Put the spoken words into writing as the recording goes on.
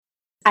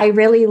I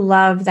really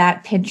love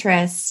that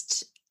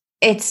Pinterest,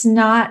 it's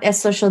not a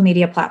social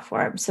media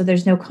platform. So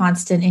there's no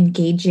constant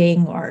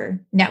engaging or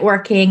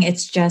networking.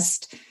 It's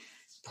just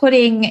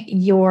putting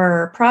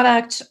your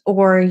product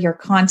or your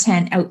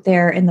content out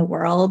there in the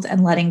world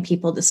and letting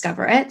people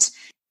discover it.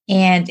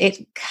 And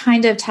it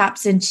kind of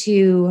taps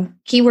into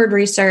keyword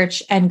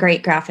research and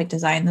great graphic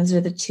design. Those are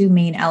the two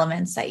main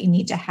elements that you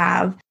need to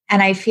have.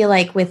 And I feel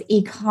like with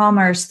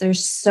e-commerce,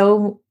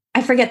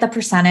 I forget the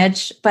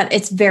percentage, but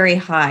it's very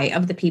high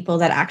of the people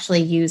that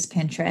actually use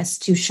Pinterest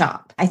to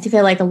shop. I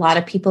feel like a lot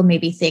of people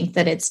maybe think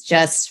that it's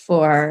just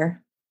for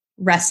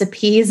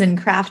recipes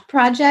and craft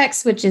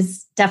projects, which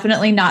is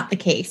definitely not the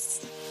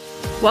case.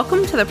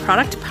 Welcome to the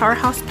Product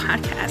Powerhouse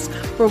Podcast,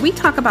 where we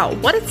talk about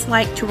what it's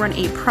like to run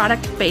a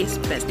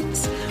product-based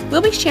business.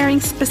 We'll be sharing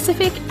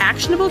specific,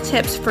 actionable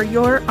tips for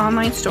your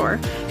online store,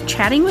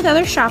 chatting with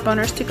other shop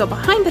owners to go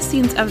behind the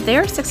scenes of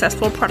their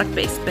successful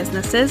product-based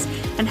businesses,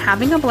 and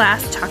having a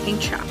blast talking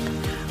shop.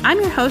 I'm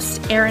your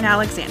host, Erin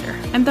Alexander.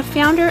 I'm the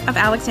founder of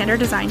Alexander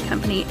Design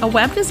Company, a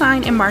web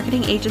design and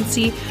marketing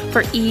agency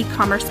for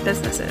e-commerce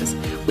businesses.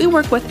 We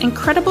work with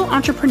incredible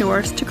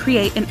entrepreneurs to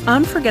create an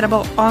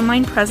unforgettable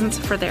online presence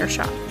for their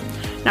shop.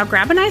 Now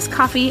grab a nice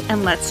coffee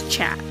and let's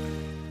chat.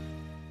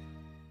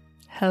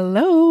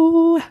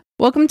 Hello.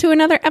 Welcome to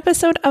another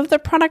episode of the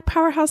Product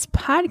Powerhouse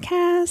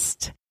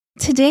Podcast.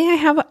 Today I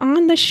have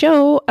on the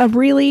show a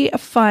really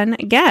fun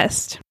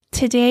guest.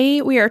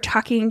 Today we are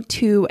talking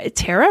to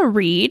Tara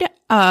Reed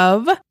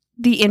of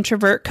The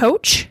Introvert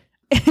Coach.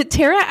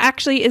 Tara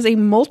actually is a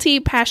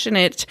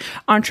multi-passionate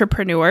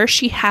entrepreneur.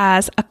 She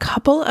has a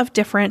couple of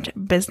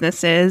different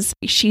businesses.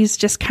 She's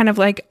just kind of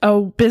like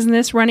a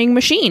business running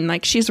machine.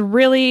 Like she's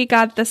really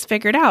got this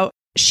figured out.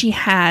 She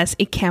has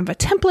a Canva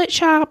template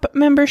shop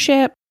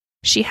membership.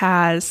 She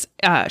does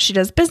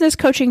business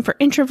coaching for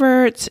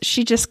introverts.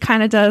 She just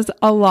kind of does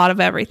a lot of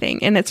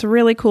everything. And it's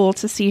really cool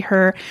to see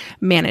her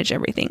manage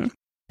everything.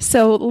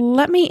 So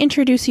let me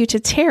introduce you to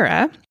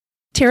Tara.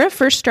 Tara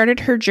first started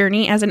her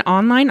journey as an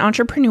online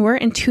entrepreneur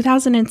in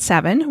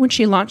 2007 when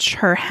she launched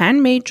her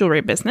handmade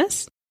jewelry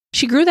business.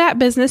 She grew that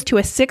business to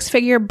a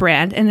 6-figure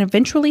brand and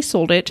eventually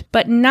sold it,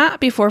 but not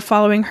before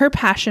following her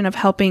passion of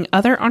helping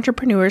other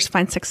entrepreneurs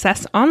find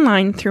success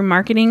online through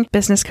marketing,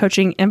 business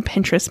coaching, and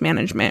Pinterest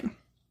management.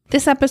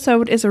 This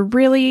episode is a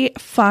really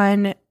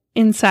fun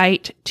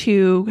insight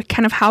to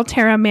kind of how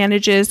Tara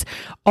manages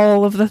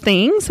all of the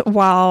things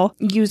while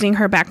using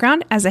her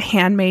background as a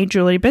handmade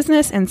jewelry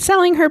business and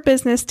selling her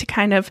business to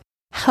kind of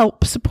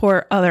help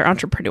support other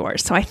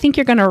entrepreneurs. So I think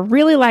you're going to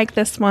really like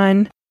this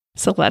one.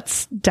 So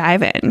let's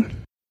dive in.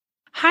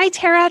 Hi,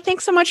 Tara.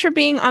 Thanks so much for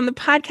being on the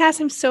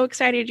podcast. I'm so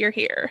excited you're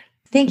here.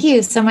 Thank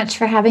you so much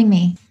for having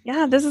me.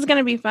 Yeah, this is going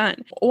to be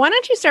fun. Why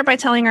don't you start by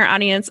telling our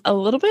audience a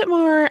little bit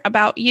more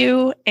about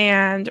you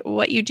and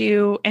what you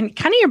do and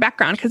kind of your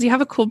background, because you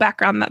have a cool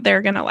background that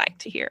they're going to like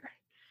to hear.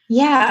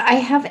 Yeah, I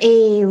have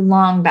a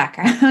long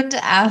background.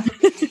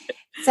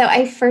 So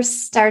I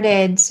first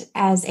started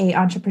as an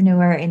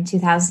entrepreneur in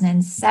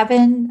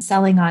 2007,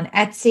 selling on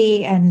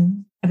Etsy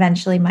and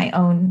eventually my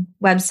own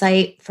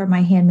website for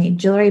my handmade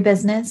jewelry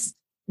business.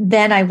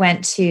 Then I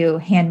went to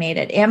handmade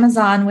at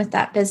Amazon with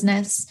that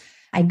business.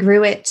 I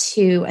grew it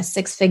to a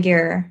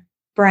 6-figure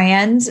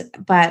brand,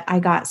 but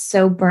I got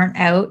so burnt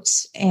out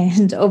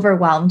and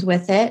overwhelmed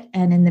with it.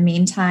 And in the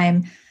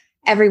meantime,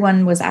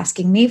 everyone was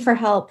asking me for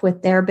help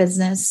with their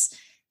business.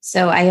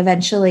 So I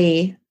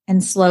eventually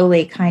and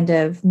slowly kind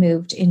of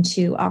moved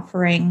into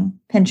offering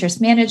Pinterest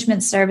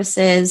management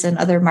services and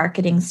other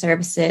marketing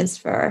services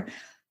for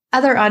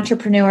other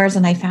entrepreneurs.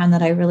 And I found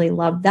that I really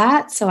loved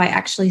that. So I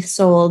actually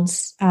sold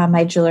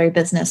my jewelry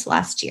business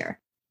last year.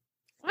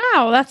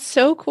 Wow, that's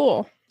so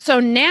cool. So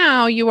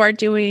now you are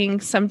doing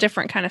some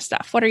different kind of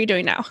stuff. What are you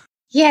doing now?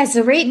 Yeah,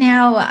 so right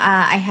now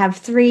I have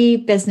 3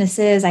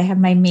 businesses. I have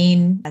my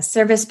main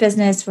service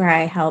business where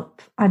I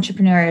help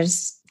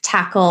entrepreneurs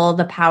tackle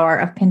the power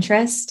of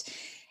Pinterest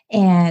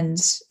and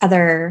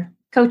other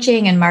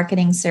coaching and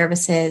marketing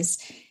services.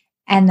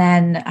 And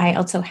then I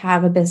also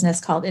have a business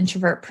called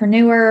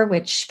Introvertpreneur,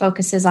 which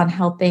focuses on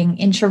helping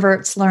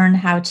introverts learn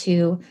how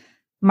to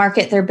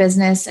market their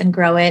business and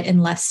grow it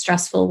in less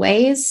stressful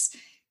ways.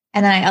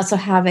 And then I also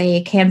have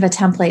a Canva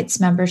templates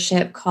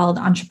membership called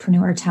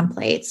Entrepreneur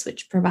Templates,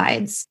 which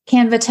provides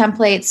Canva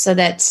templates so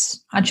that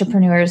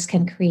entrepreneurs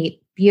can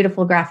create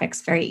beautiful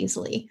graphics very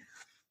easily.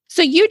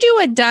 So you do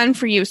a done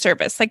for you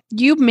service, like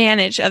you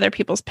manage other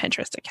people's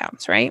Pinterest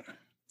accounts, right?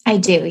 I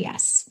do,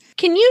 yes.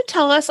 Can you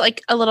tell us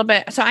like a little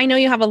bit? So I know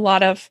you have a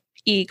lot of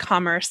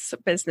e-commerce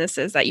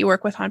businesses that you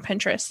work with on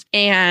Pinterest.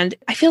 And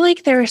I feel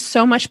like there is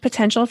so much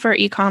potential for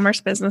e-commerce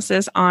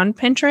businesses on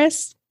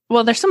Pinterest.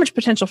 Well, there's so much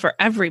potential for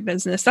every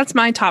business. That's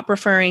my top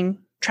referring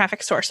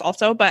traffic source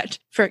also. But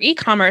for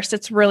e-commerce,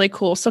 it's really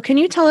cool. So can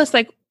you tell us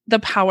like the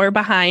power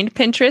behind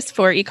Pinterest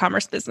for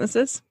e-commerce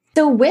businesses?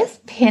 So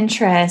with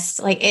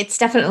Pinterest, like it's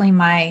definitely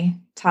my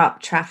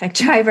top traffic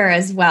driver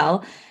as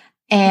well.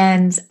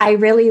 And I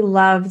really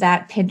love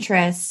that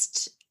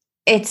Pinterest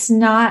It's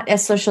not a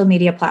social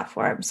media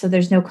platform. So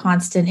there's no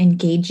constant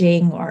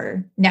engaging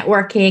or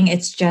networking.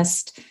 It's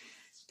just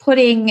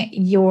putting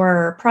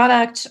your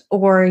product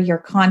or your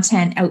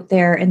content out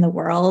there in the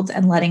world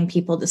and letting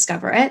people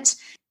discover it.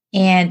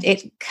 And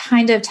it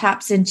kind of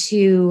taps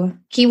into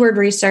keyword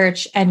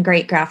research and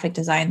great graphic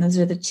design. Those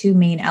are the two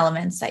main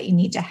elements that you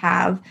need to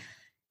have.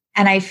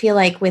 And I feel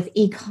like with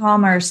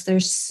e-commerce,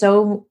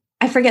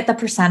 I forget the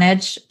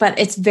percentage, but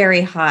it's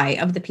very high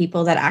of the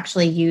people that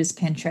actually use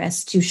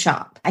Pinterest to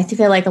shop. I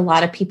feel like a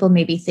lot of people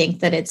maybe think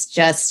that it's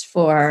just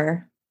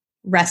for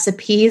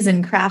recipes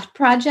and craft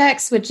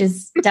projects, which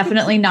is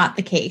definitely not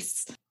the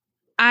case.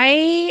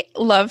 I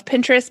love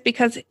Pinterest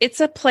because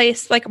it's a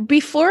place, like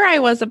before I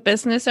was a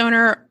business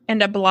owner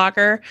and a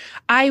blogger,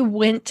 I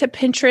went to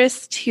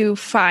Pinterest to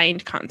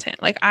find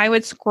content. Like I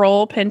would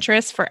scroll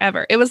Pinterest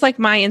forever. It was like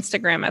my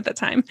Instagram at the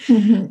time.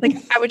 Like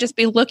I would just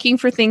be looking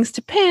for things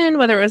to pin,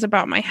 whether it was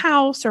about my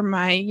house or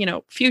my,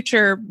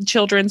 future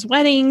children's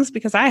weddings,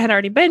 because I had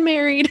already been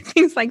married,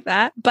 things like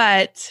that.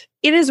 But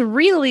it is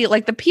really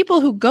like the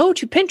people who go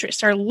to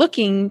Pinterest are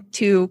looking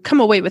to come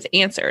away with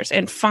answers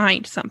and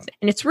find something.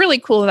 And it's really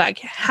cool that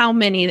how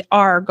many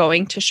are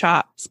going to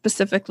shop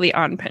specifically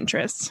on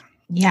Pinterest.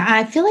 Yeah,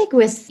 I feel like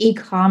with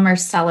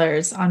e-commerce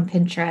sellers on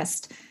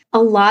Pinterest, a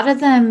lot of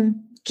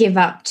them give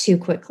up too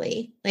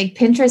quickly. Like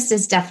Pinterest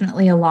is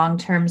definitely a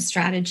long-term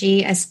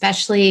strategy,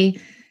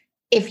 especially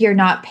if you're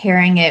not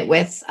pairing it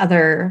with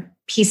other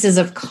pieces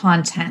of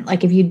content.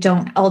 Like if you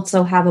don't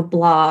also have a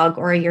blog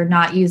or you're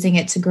not using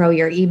it to grow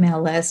your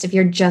email list, if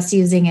you're just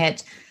using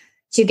it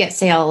to get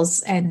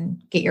sales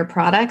and get your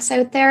products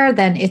out there,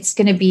 then it's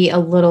going to be a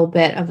little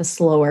bit of a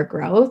slower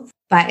growth,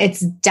 but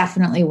it's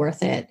definitely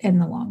worth it in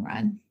the long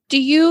run.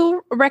 Do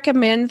you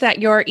recommend that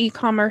your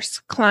e-commerce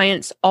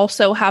clients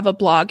also have a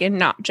blog and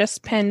not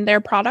just pin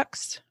their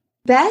products?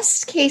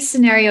 Best case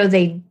scenario,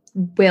 they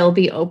will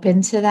be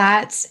open to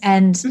that.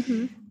 And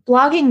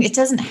blogging, it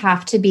doesn't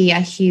have to be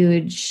a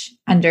huge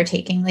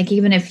undertaking. Like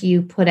even if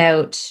you put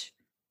out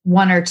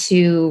 1 or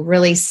 2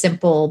 really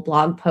simple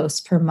blog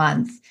posts per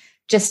month,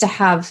 just to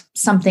have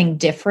something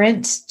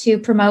different to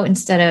promote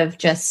instead of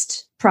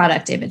just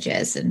product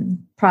images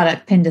and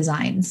product pin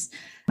designs.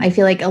 I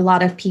feel like a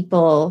lot of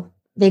people,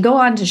 they go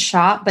on to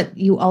shop, but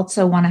you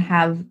also want to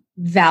have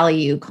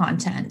value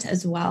content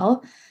as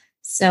well.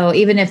 So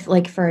even if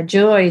like for a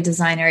jewelry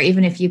designer,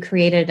 even if you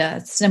created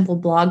a simple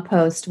blog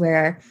post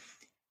where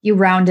you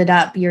rounded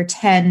up your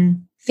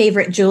 10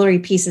 favorite jewelry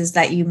pieces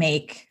that you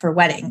make for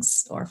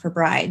weddings or for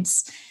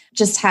brides,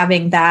 just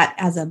having that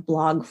as a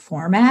blog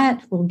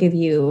format will give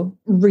you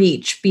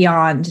reach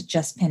beyond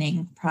just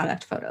pinning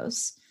product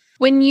photos.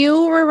 When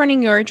you were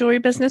running your jewelry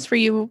business, were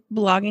you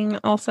blogging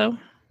also?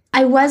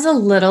 I was a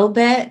little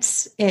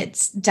bit.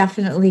 It's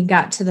definitely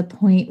got to the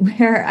point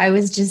where I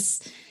was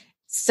just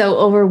so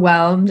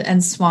overwhelmed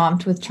and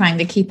swamped with trying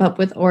to keep up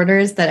with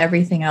orders that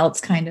everything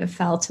else kind of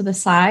fell to the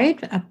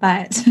side.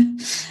 But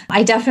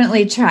I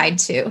definitely tried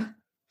to.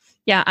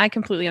 Yeah, I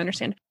completely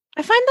understand.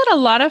 I find that a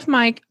lot of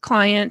my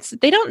clients,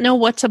 they don't know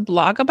what to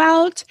blog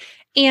about.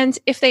 And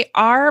if they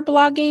are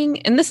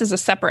blogging, and this is a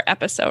separate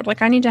episode,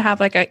 like I need to have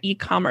like an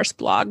e-commerce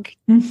blog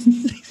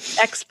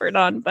expert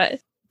on, but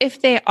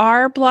if they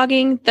are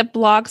blogging, the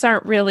blogs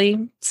aren't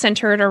really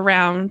centered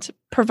around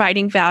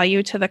providing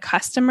value to the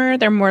customer.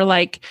 They're more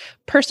like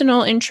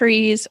personal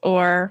entries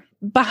or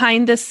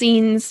behind the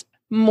scenes,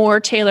 more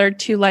tailored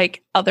to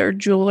like other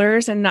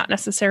jewelers and not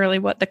necessarily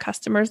what the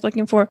customer is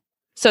looking for.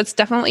 So it's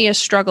definitely a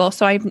struggle.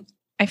 So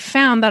I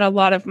found that a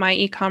lot of my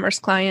e-commerce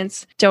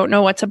clients don't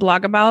know what to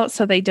blog about,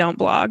 so they don't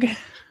blog.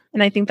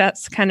 And I think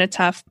that's kind of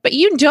tough. But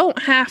you don't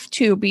have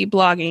to be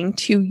blogging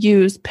to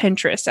use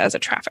Pinterest as a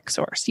traffic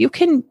source. You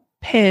can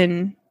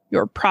pin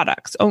your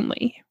products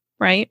only,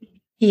 right?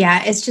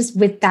 Yeah, it's just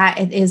with that,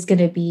 it is going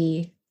to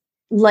be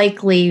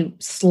likely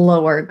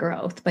slower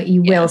growth, but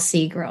you will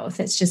see growth.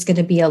 It's just going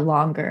to be a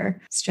longer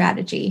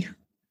strategy.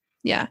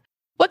 Yeah.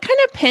 What kind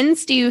of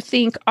pins do you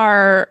think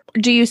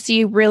do you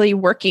see really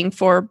working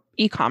for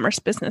e-commerce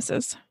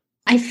businesses?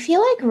 I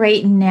feel like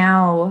right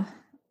now,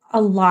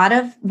 a lot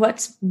of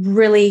what's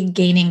really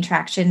gaining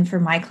traction for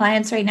my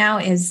clients right now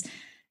is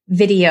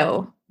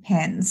video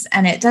pins.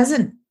 And it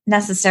doesn't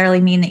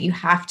necessarily mean that you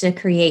have to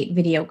create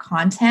video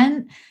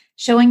content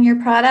showing your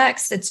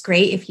products. It's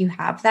great if you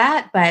have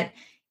that, but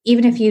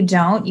even if you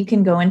don't, you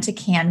can go into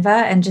Canva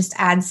and just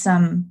add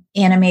some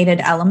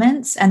animated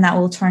elements and that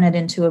will turn it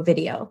into a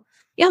video.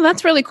 Yeah,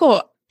 that's really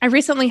cool. I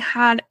recently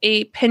had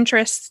a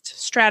Pinterest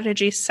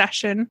strategy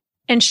session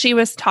and she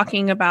was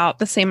talking about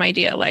the same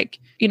idea, like,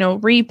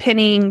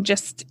 repinning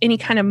just any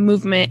kind of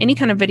movement, any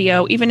kind of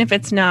video, even if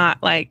it's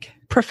not like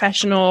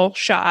professional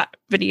shot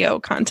video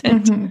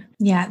content. Mm-hmm.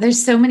 Yeah,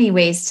 there's so many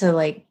ways to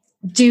like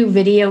do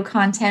video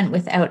content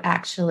without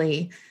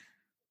actually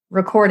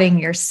recording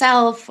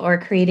yourself or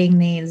creating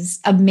these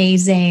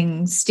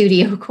amazing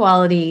studio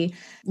quality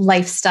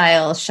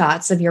lifestyle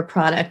shots of your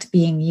product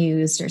being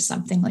used or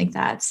something like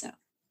that. So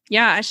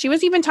Yeah, she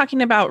was even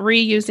talking about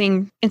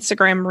reusing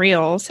Instagram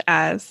Reels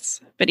as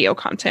video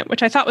content,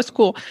 which I thought was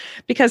cool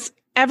because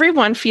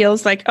everyone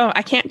feels like, oh,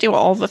 I can't do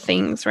all the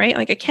things, right?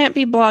 Like I can't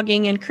be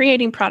blogging and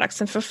creating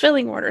products and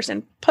fulfilling orders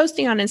and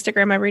posting on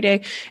Instagram every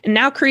day and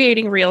now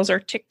creating Reels or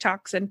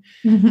TikToks and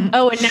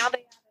oh, and now they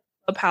have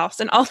a Clubhouse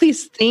and all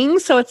these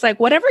things. So it's like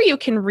whatever you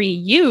can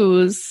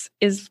reuse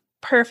is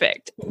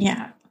perfect.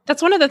 Yeah.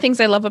 That's one of the things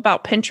I love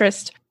about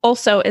Pinterest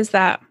also is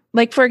that,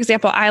 like, for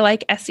example, I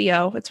like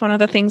SEO. It's one of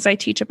the things I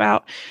teach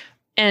about.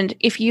 And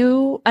if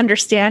you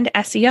understand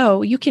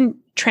SEO, you can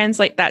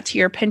translate that to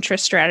your Pinterest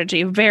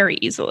strategy very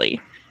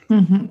easily.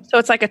 So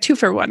it's like a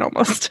 2-for-1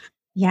 almost.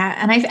 Yeah.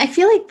 And I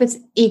feel like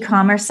with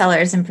e-commerce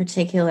sellers in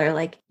particular,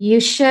 like you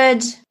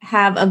should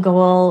have a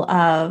goal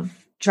of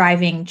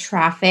driving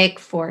traffic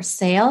for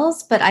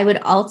sales, but I would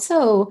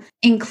also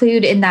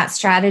include in that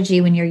strategy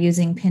when you're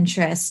using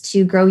Pinterest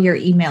to grow your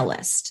email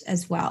list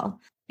as well.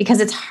 Because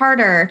it's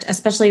harder,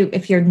 especially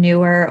if you're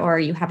newer or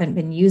you haven't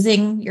been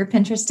using your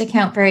Pinterest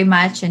account very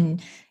much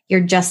and you're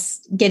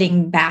just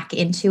getting back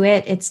into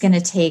it, it's going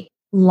to take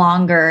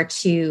longer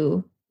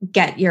to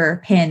get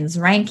your pins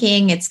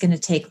ranking. It's going to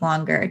take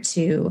longer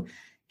to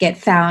get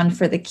found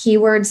for the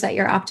keywords that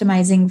you're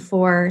optimizing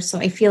for. So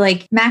I feel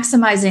like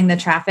maximizing the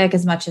traffic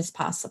as much as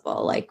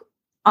possible, like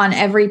on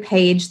every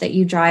page that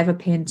you drive a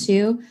pin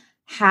to,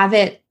 have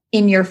it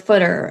in your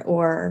footer,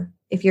 or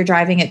if you're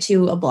driving it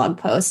to a blog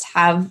post,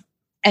 have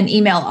an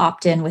email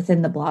opt-in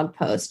within the blog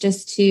post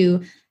just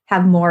to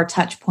have more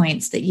touch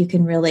points that you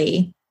can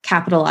really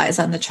capitalize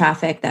on the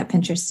traffic that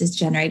Pinterest is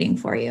generating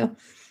for you.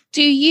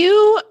 Do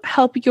you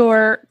help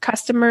your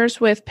customers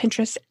with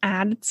Pinterest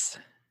ads?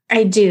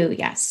 I do,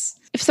 yes.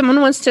 If someone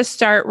wants to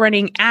start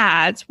running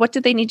ads, what do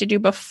they need to do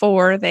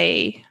before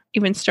they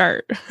even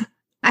start?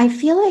 I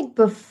feel like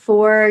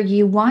before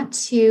you want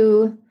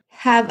to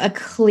have a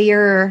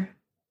clear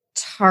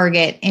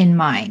target in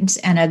mind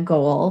and a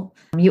goal.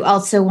 You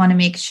also want to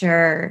make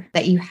sure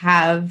that you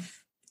have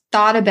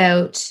thought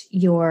about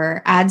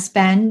your ad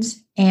spend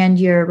and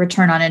your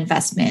return on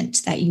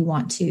investment that you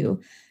want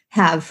to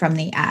have from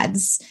the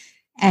ads.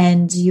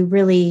 And you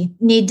really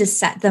need to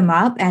set them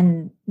up,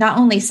 and not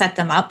only set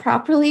them up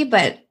properly,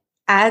 but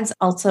ads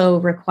also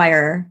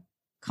require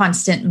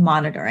constant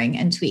monitoring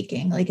and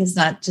tweaking. Like it's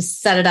not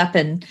just set it up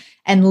and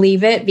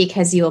leave it,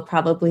 because you will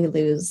probably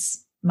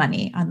lose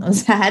money on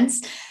those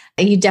ads.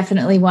 You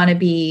definitely want to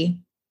be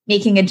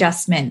making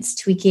adjustments,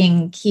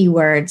 tweaking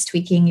keywords,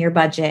 tweaking your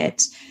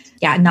budget.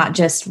 Yeah, not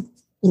just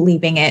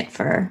leaving it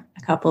for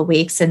a couple of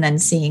weeks and then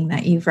seeing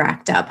that you've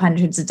racked up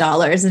hundreds of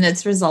dollars and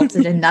it's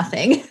resulted in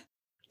nothing.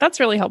 That's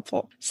really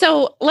helpful.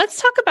 So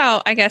let's talk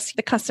about, I guess,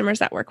 the customers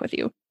that work with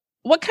you.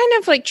 What kind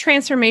of like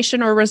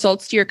transformation or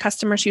results do your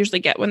customers usually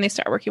get when they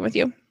start working with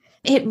you?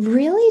 It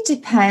really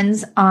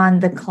depends on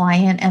the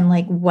client and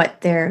like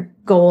what their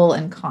goal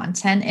and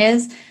content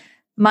is.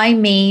 My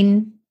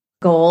main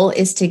goal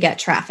is to get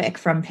traffic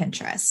from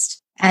Pinterest,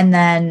 and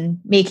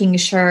then making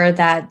sure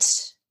that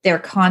their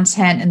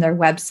content and their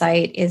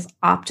website is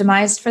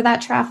optimized for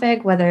that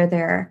traffic, whether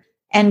their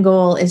end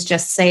goal is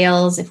just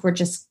sales, if we're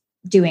just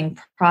doing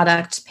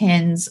product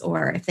pins,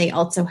 or if they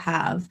also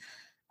have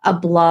a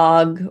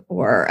blog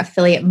or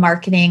affiliate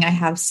marketing. I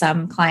have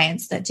some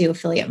clients that do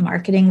affiliate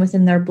marketing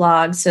within their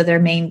blog. So their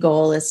main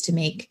goal is to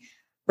make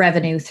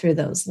revenue through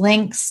those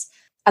links.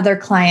 Other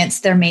clients,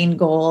 their main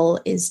goal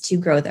is to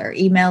grow their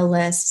email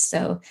list.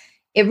 So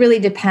it really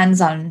depends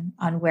on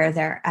where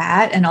they're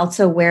at, and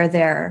also where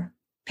their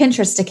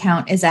Pinterest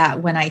account is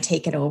at when I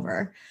take it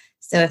over.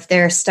 So if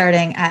they're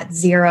starting at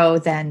 0,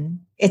 then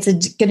it's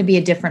going to be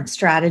a different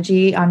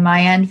strategy on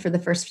my end for the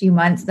first few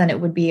months than it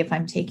would be if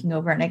I'm taking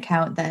over an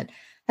account that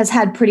has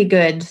had pretty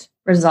good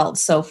results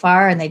so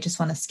far and they just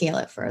want to scale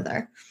it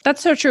further.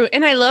 That's so true.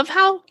 And I love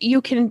how you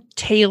can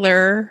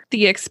tailor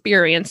the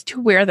experience to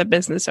where the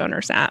business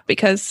owner's at,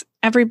 because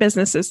every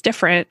business is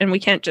different and we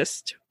can't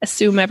just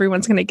assume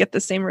everyone's going to get the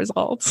same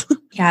results.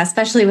 Yeah,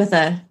 especially with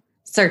a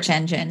search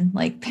engine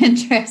like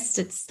Pinterest,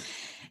 it's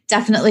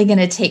definitely going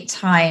to take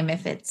time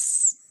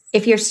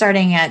if you're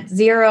starting at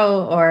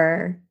 0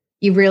 or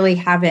you really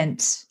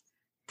haven't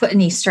put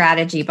any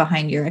strategy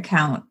behind your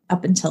account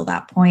up until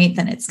that point,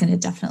 then it's going to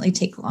definitely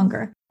take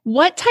longer.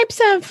 What types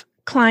of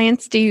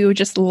clients do you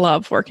just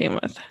love working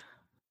with?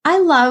 I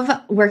love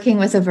working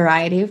with a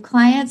variety of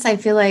clients. I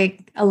feel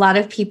like a lot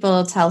of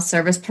people tell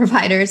service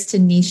providers to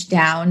niche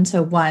down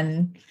to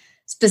one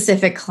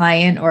specific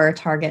client or a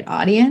target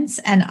audience.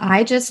 And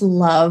I just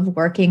love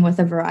working with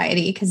a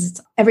variety,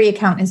 because every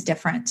account is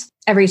different.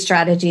 Every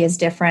strategy is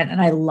different.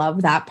 And I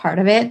love that part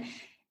of it.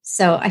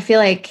 So I feel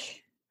like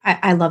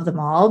I love them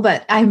all,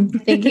 but I'm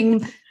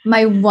thinking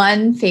my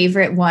one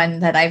favorite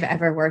one that I've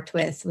ever worked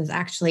with was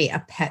actually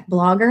a pet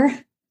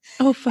blogger.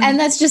 Oh, fun. And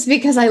that's just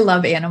because I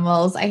love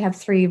animals. I have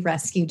 3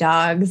 rescue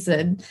dogs,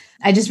 and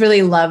I just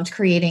really loved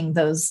creating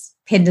those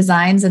pin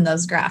designs and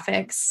those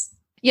graphics.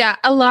 Yeah,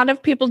 a lot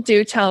of people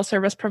do tell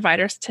service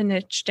providers to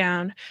niche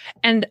down.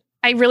 And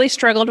I really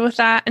struggled with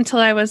that until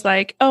I was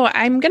like, oh,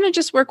 I'm going to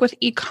just work with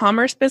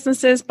e-commerce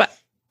businesses, but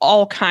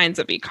all kinds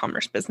of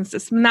e-commerce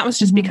businesses. And that was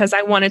just because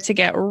I wanted to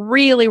get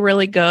really,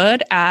 really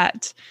good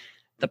at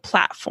the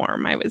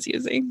platform I was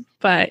using.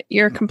 But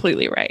you're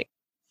completely right.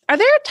 Are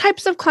there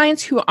types of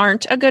clients who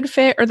aren't a good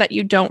fit or that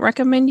you don't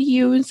recommend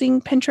using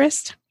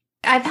Pinterest?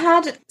 I've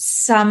had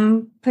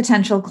some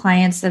potential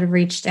clients that have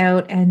reached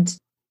out and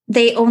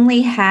they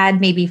only had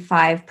maybe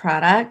 5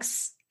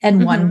 products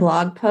and one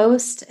blog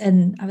post.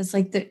 And I was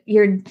like,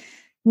 you're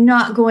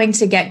not going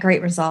to get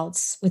great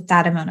results with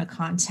that amount of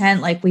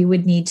content. Like we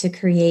would need to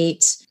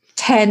create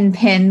 10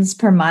 pins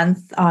per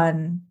month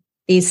on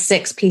these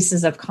 6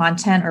 pieces of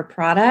content or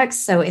products.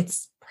 So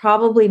it's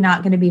probably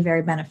not going to be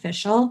very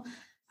beneficial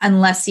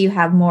unless you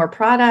have more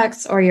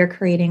products or you're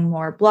creating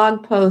more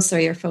blog posts or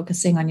you're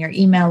focusing on your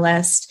email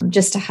list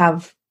just to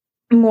have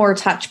more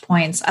touch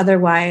points.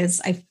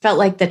 Otherwise, I felt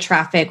like the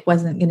traffic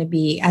wasn't going to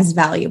be as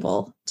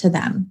valuable to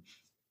them.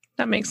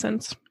 That makes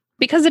sense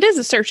because it is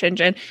a search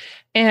engine.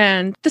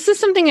 And this is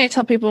something I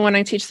tell people when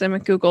I teach them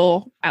at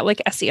Google,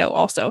 like SEO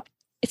also.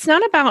 It's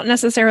not about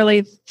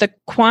necessarily the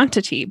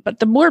quantity, but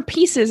the more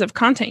pieces of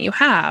content you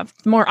have,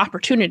 the more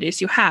opportunities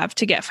you have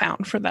to get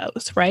found for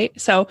those, right?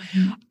 So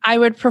I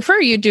would prefer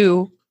you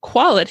do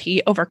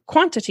quality over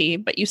quantity,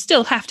 but you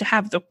still have to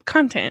have the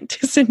content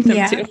to send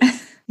them to.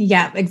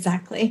 Yeah,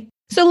 exactly.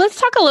 So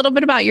let's talk a little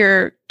bit about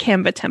your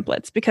Canva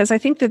templates, because I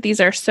think that these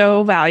are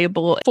so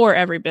valuable for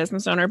every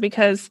business owner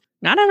because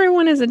not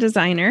everyone is a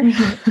designer.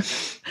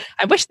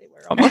 I wish they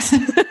were almost.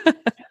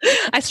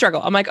 I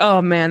struggle. I'm like,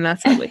 oh man,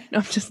 that's ugly.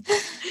 No,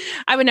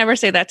 I would never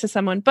say that to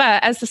someone.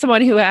 But as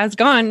someone who has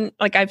gone,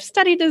 like I've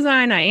studied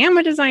design, I am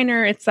a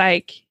designer. It's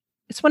like,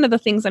 it's one of the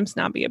things I'm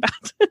snobby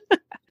about.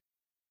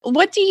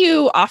 What do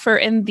you offer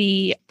in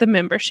the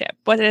membership?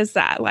 What is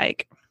that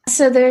like?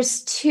 So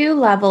there's 2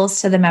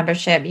 levels to the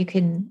membership. You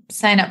can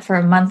sign up for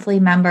a monthly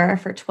member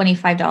for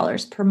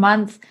 $25 per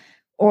month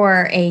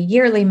or a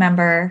yearly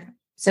member.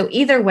 So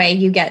either way,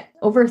 you get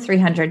over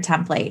 300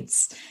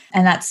 templates.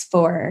 And that's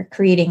for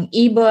creating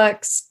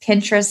ebooks,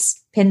 Pinterest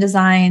pin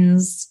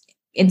designs,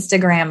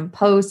 Instagram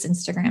posts,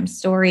 Instagram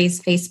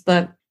stories,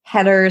 Facebook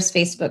headers,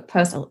 Facebook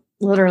posts,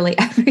 literally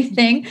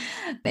everything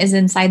is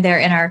inside there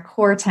in our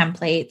core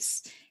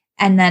templates.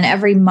 And then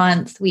every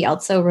month, we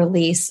also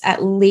release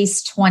at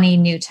least 20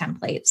 new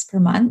templates per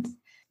month.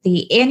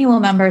 The annual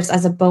members,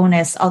 as a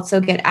bonus,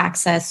 also get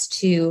access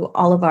to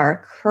all of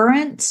our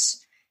current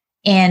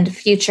and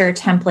future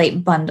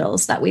template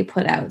bundles that we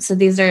put out. So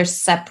these are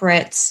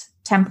separate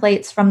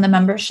templates from the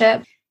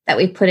membership that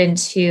we put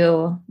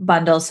into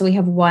bundles. So we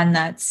have one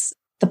that's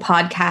the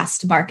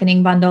podcast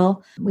marketing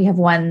bundle. We have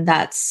one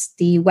that's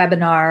the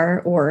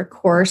webinar or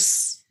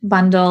course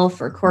bundle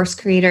for course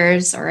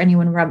creators or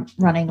anyone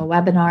running a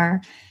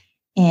webinar.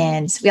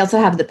 And we also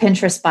have the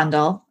Pinterest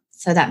bundle.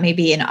 So that may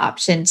be an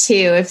option too.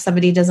 If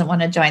somebody doesn't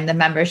want to join the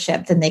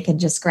membership, then they can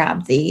just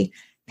grab the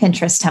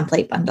Pinterest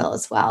template bundle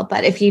as well.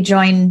 But if you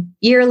join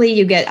yearly,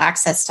 you get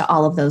access to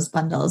all of those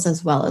bundles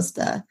as well as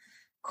the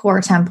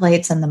core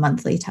templates and the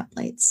monthly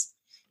templates.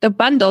 The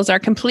bundles are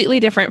completely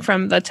different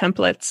from the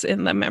templates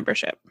in the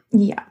membership.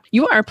 Yeah.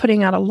 You are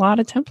putting out a lot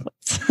of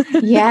templates.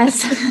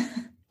 Yes.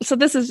 So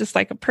this is just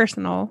like a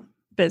personal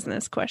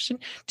business question.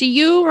 Do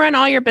you run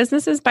all your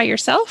businesses by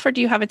yourself or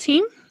do you have a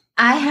team?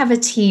 I have a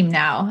team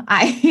now.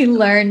 I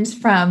learned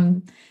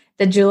from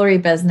the jewelry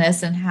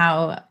business and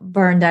how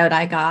burned out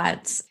I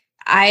got.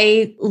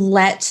 I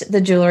let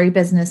the jewelry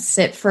business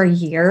sit for a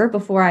year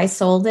before I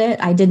sold it.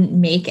 I didn't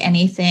make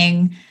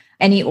anything.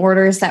 Any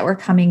orders that were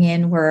coming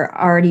in were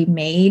already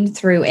made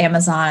through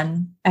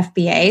Amazon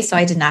FBA. So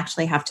I didn't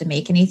actually have to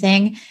make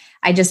anything.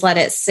 I just let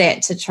it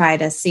sit to try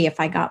to see if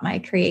I got my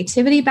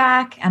creativity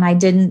back, and I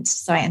didn't.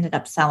 So I ended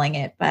up selling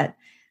it. But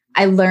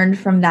I learned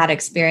from that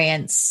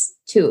experience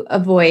to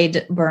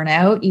avoid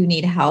burnout. You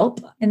need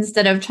help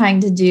instead of trying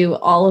to do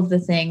all of the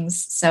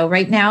things. So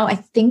right now, I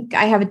think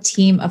I have a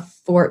team of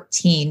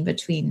 14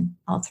 between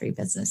all 3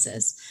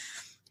 businesses.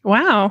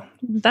 Wow,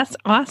 that's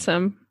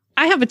awesome.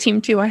 I have a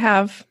team too. I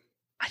have,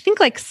 I think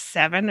like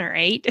 7 or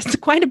 8. It's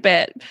quite a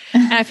bit.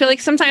 And I feel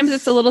like sometimes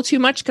it's a little too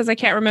much because I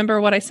can't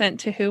remember what I sent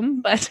to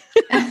whom. But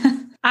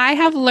I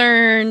have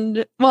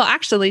learned, well,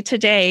 actually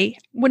today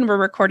when we're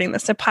recording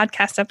this, a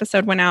podcast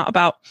episode went out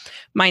about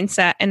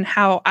mindset and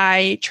how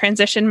I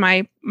transitioned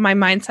my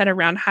mindset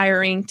around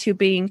hiring to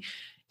being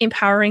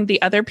empowering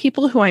the other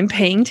people who I'm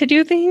paying to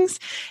do things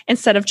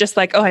instead of just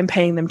like, oh, I'm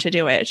paying them to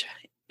do it.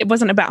 It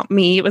wasn't about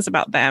me. It was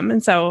about them.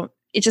 And so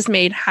it just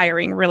made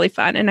hiring really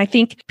fun. And I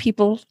think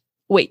people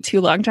wait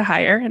too long to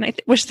hire. And I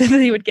wish that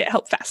they would get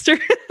help faster.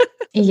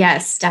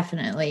 Yes,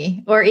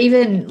 definitely. Or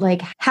even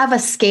like have a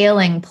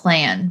scaling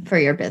plan for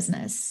your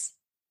business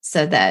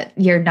so that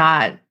you're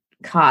not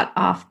caught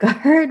off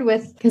guard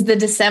with, because the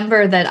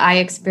December that I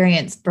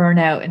experienced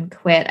burnout and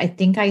quit, I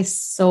think I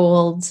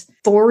sold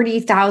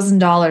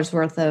 $40,000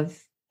 worth of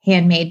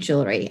handmade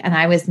jewelry, and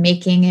I was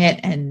making it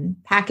and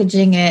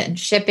packaging it and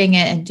shipping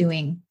it and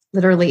doing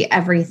literally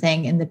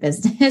everything in the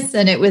business.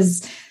 And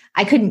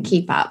I couldn't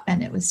keep up,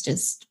 and it was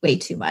just way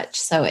too much.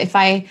 So if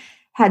I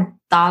had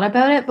thought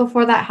about it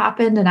before that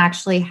happened and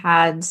actually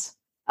had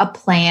a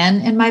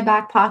plan in my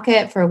back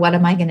pocket for what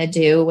am I going to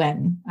do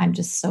when I'm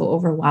just so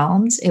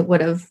overwhelmed, it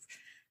would have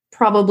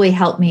probably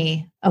helped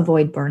me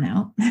avoid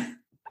burnout.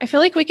 I feel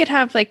like we could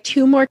have like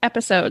 2 more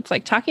episodes,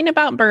 like talking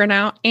about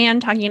burnout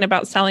and talking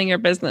about selling your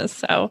business.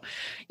 So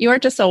you are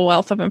just a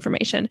wealth of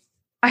information.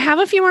 I have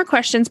a few more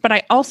questions, but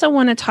I also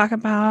want to talk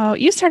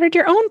about, you started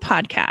your own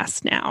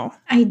podcast now.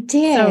 I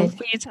did. So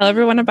will you tell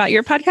everyone about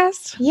your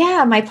podcast?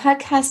 Yeah, my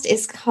podcast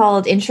is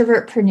called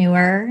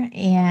Introvertpreneur,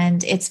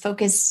 and it's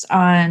focused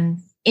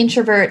on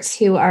introverts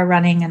who are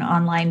running an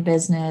online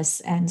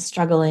business and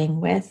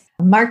struggling with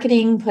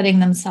marketing, putting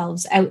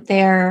themselves out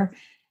there,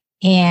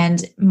 and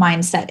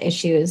mindset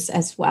issues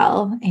as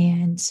well.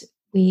 And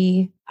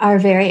we are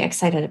very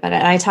excited about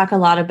it. I talk a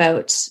lot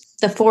about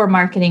the 4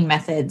 marketing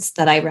methods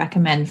that I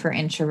recommend for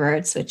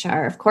introverts, which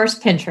are, of course,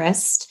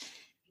 Pinterest,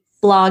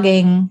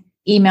 blogging,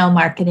 email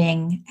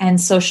marketing,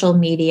 and social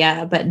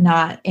media, but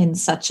not in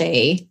such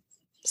a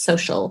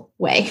social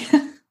way.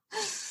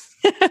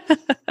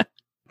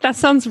 That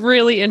sounds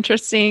really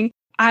interesting.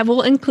 I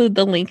will include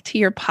the link to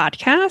your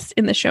podcast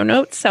in the show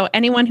notes. So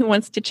anyone who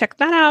wants to check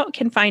that out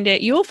can find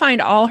it. You will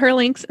find all her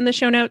links in the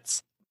show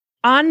notes.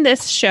 On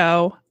this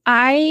show,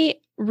 I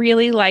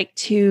really like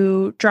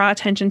to draw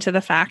attention to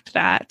the fact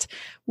that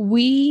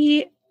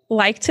we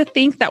like to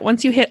think that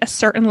once you hit a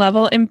certain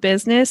level in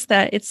business,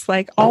 that it's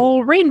like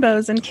all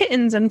rainbows and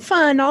kittens and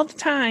fun all the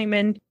time.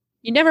 And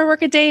you never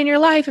work a day in your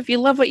life if you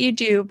love what you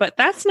do, but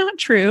that's not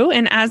true.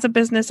 And as a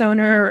business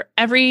owner,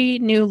 every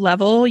new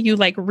level, you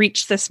like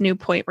reach this new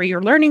point where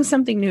you're learning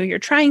something new, you're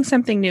trying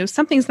something new,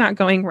 something's not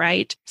going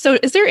right. So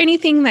is there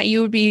anything that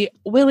you would be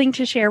willing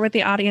to share with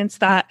the audience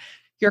that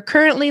you're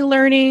currently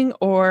learning,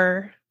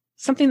 or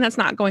something that's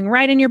not going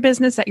right in your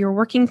business that you're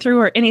working through,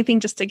 or anything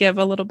just to give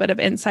a little bit of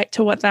insight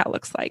to what that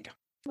looks like?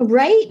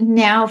 Right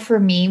now, for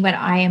me, what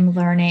I am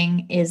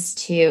learning is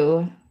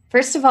to,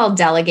 first of all,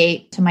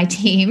 delegate to my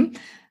team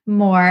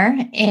more,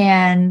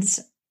 and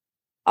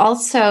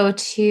also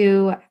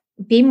to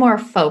be more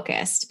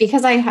focused,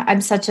 because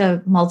I'm such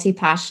a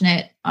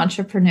multi-passionate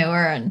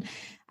entrepreneur, and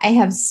I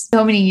have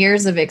so many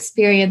years of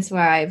experience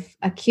where I've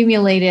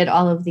accumulated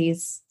all of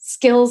these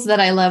skills that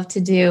I love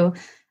to do.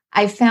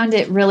 I found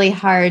it really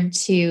hard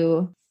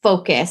to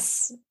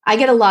focus. I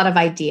get a lot of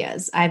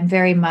ideas. I'm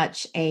very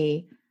much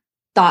a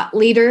thought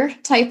leader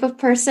type of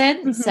person.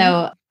 Mm-hmm.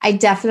 So I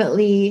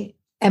definitely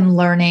am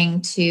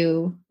learning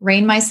to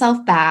rein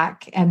myself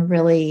back and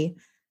really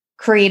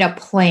create a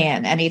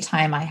plan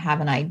anytime I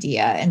have an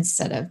idea,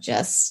 instead of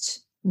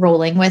just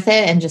rolling with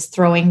it and just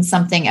throwing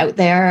something out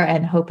there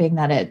and hoping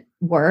that it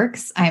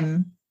works.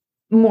 I'm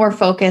more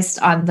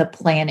focused on the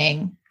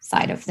planning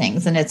side of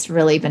things, and it's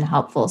really been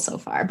helpful so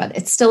far, but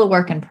it's still a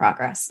work in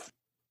progress.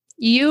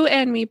 You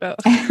and me both.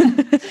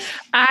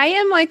 I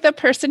am like the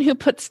person who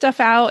puts stuff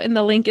out and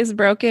the link is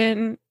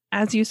broken.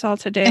 As you saw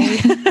today,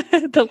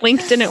 the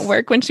link didn't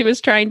work when she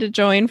was trying to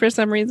join for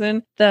some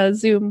reason, the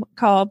Zoom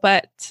call.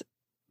 But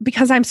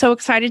because I'm so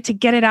excited to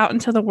get it out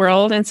into the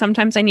world, and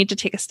sometimes I need to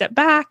take a step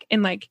back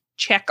and like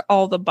check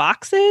all the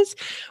boxes,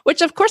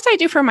 which of course I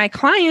do for my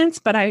clients,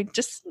 but I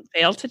just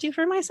fail to do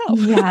for myself.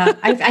 Yeah,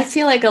 I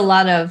feel like a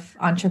lot of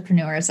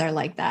entrepreneurs are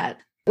like that.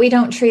 We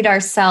don't treat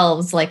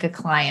ourselves like a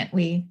client.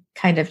 We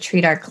kind of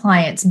treat our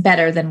clients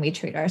better than we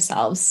treat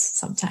ourselves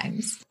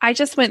sometimes. I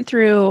just went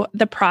through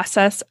the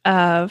process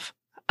of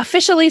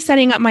officially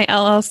setting up my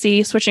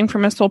LLC, switching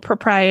from a sole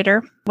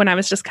proprietor, when I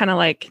was just kind of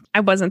like,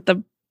 I wasn't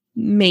the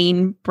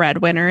main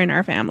breadwinner in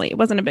our family. It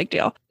wasn't a big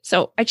deal.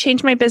 So I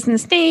changed my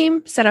business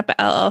name, set up an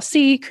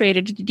LLC,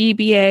 created a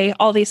DBA,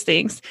 all these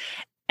things,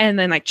 and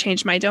then like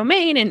changed my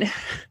domain. And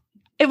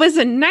it was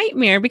a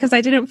nightmare because I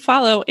didn't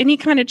follow any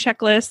kind of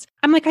checklist.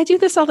 I'm like, I do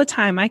this all the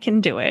time. I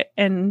can do it.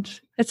 And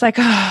it's like,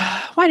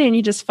 why didn't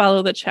you just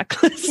follow the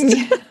checklist?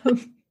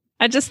 Yeah.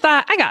 I just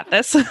thought, I got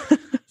this.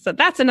 So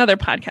that's another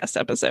podcast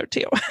episode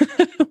too.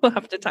 We'll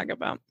have to talk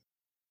about.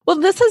 Well,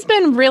 this has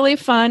been really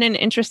fun and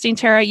interesting,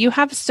 Tara. You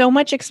have so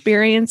much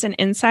experience and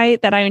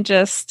insight that I'm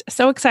just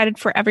so excited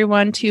for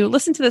everyone to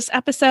listen to this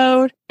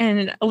episode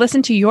and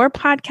listen to your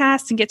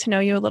podcast and get to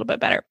know you a little bit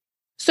better.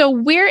 So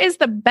where is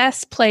the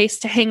best place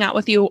to hang out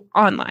with you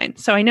online?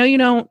 So I know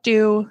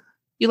you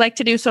like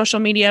to do social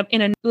media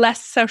in a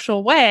less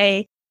social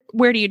way.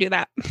 Where do you do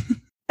that?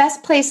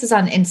 Best place is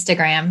on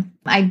Instagram.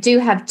 I do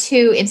have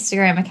 2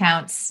 Instagram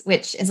accounts,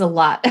 which is a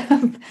lot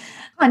of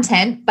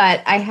content,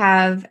 but I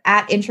have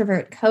at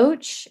Introvert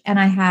Coach, and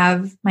I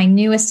have my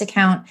newest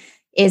account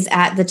is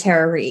at the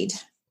Tara Reid.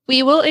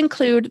 We will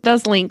include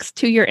those links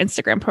to your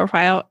Instagram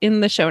profile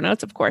in the show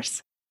notes, of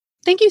course.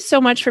 Thank you so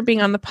much for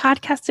being on the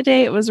podcast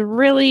today. It was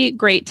really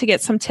great to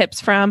get some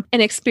tips from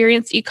an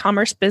experienced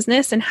e-commerce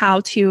business and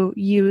how to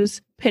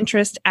use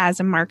Pinterest as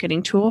a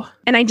marketing tool.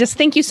 And I just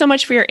thank you so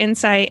much for your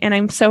insight. And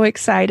I'm so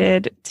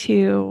excited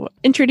to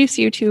introduce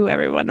you to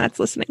everyone that's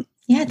listening.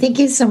 Yeah, thank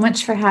you so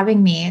much for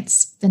having me.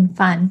 It's been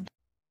fun.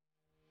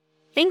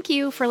 Thank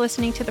you for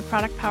listening to the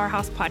Product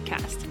Powerhouse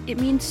podcast. It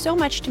means so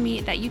much to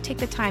me that you take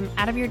the time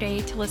out of your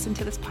day to listen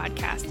to this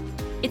podcast.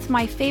 It's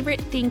my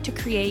favorite thing to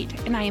create,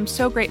 and I am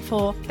so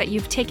grateful that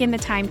you've taken the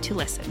time to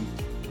listen.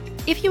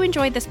 If you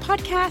enjoyed this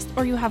podcast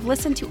or you have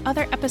listened to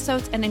other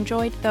episodes and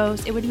enjoyed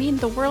those, it would mean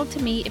the world to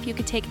me if you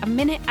could take a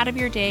minute out of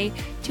your day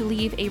to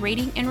leave a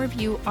rating and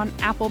review on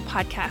Apple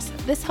Podcasts.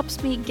 This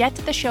helps me get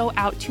the show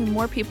out to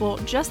more people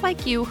just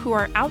like you who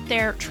are out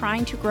there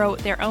trying to grow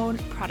their own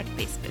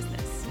product-based business.